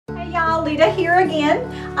y'all, Leta here again.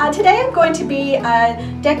 Today I'm going to be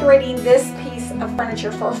decorating this piece of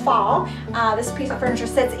furniture for fall. This piece of furniture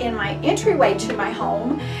sits in my entryway to my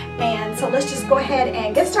home, and so let's just go ahead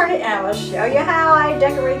and get started and I will show you how I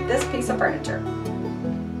decorate this piece of furniture.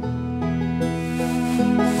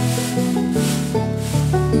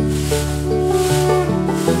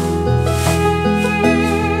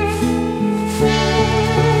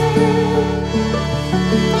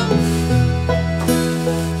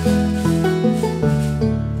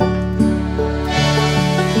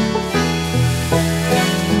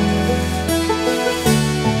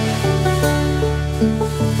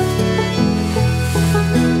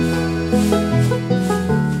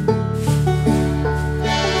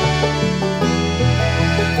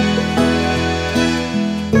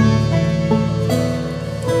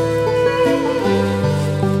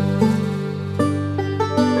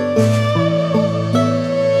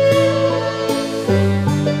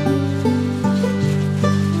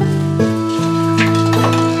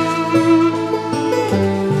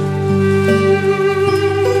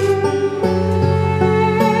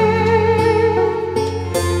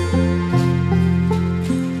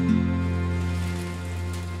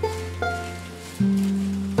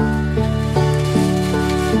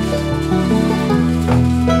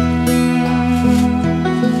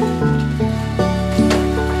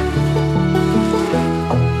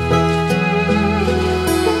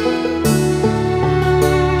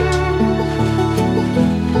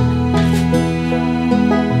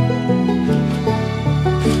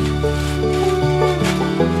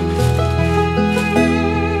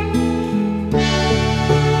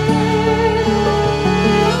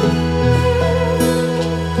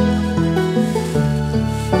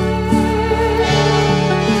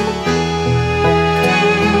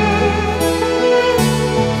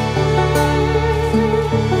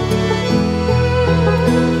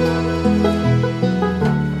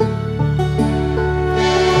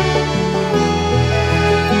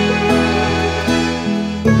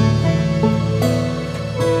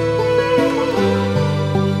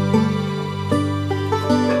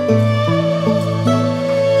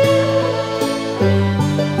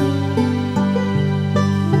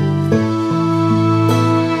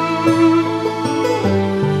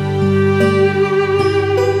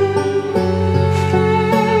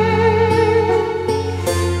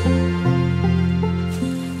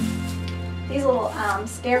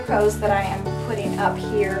 Scarecrows that I am putting up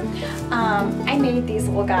here. I made these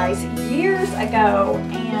little guys years ago,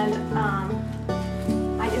 and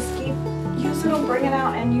I just keep using them, bringing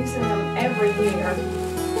out and using them every year.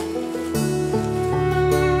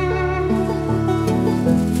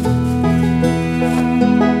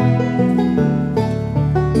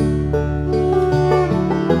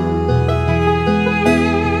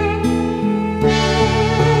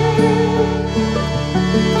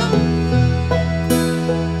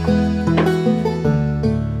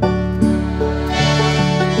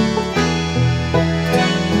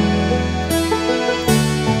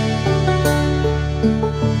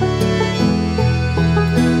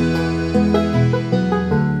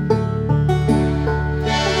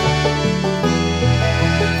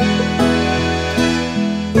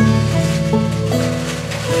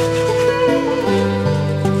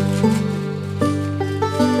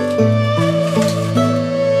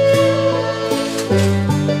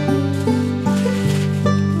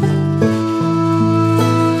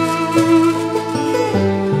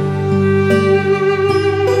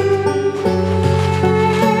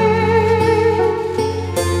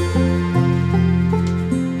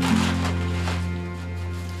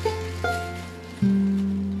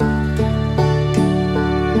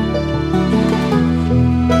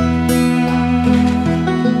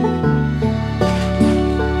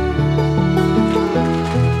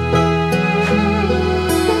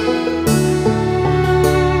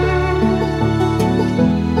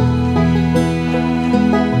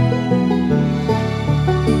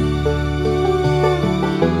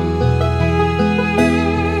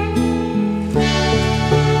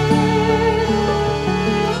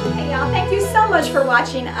 For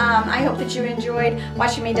watching. I hope that you enjoyed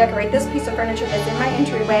watching me decorate this piece of furniture that's in my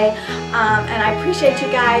entryway, and I appreciate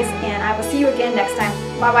you guys, and I will see you again next time.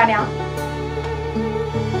 Bye bye now.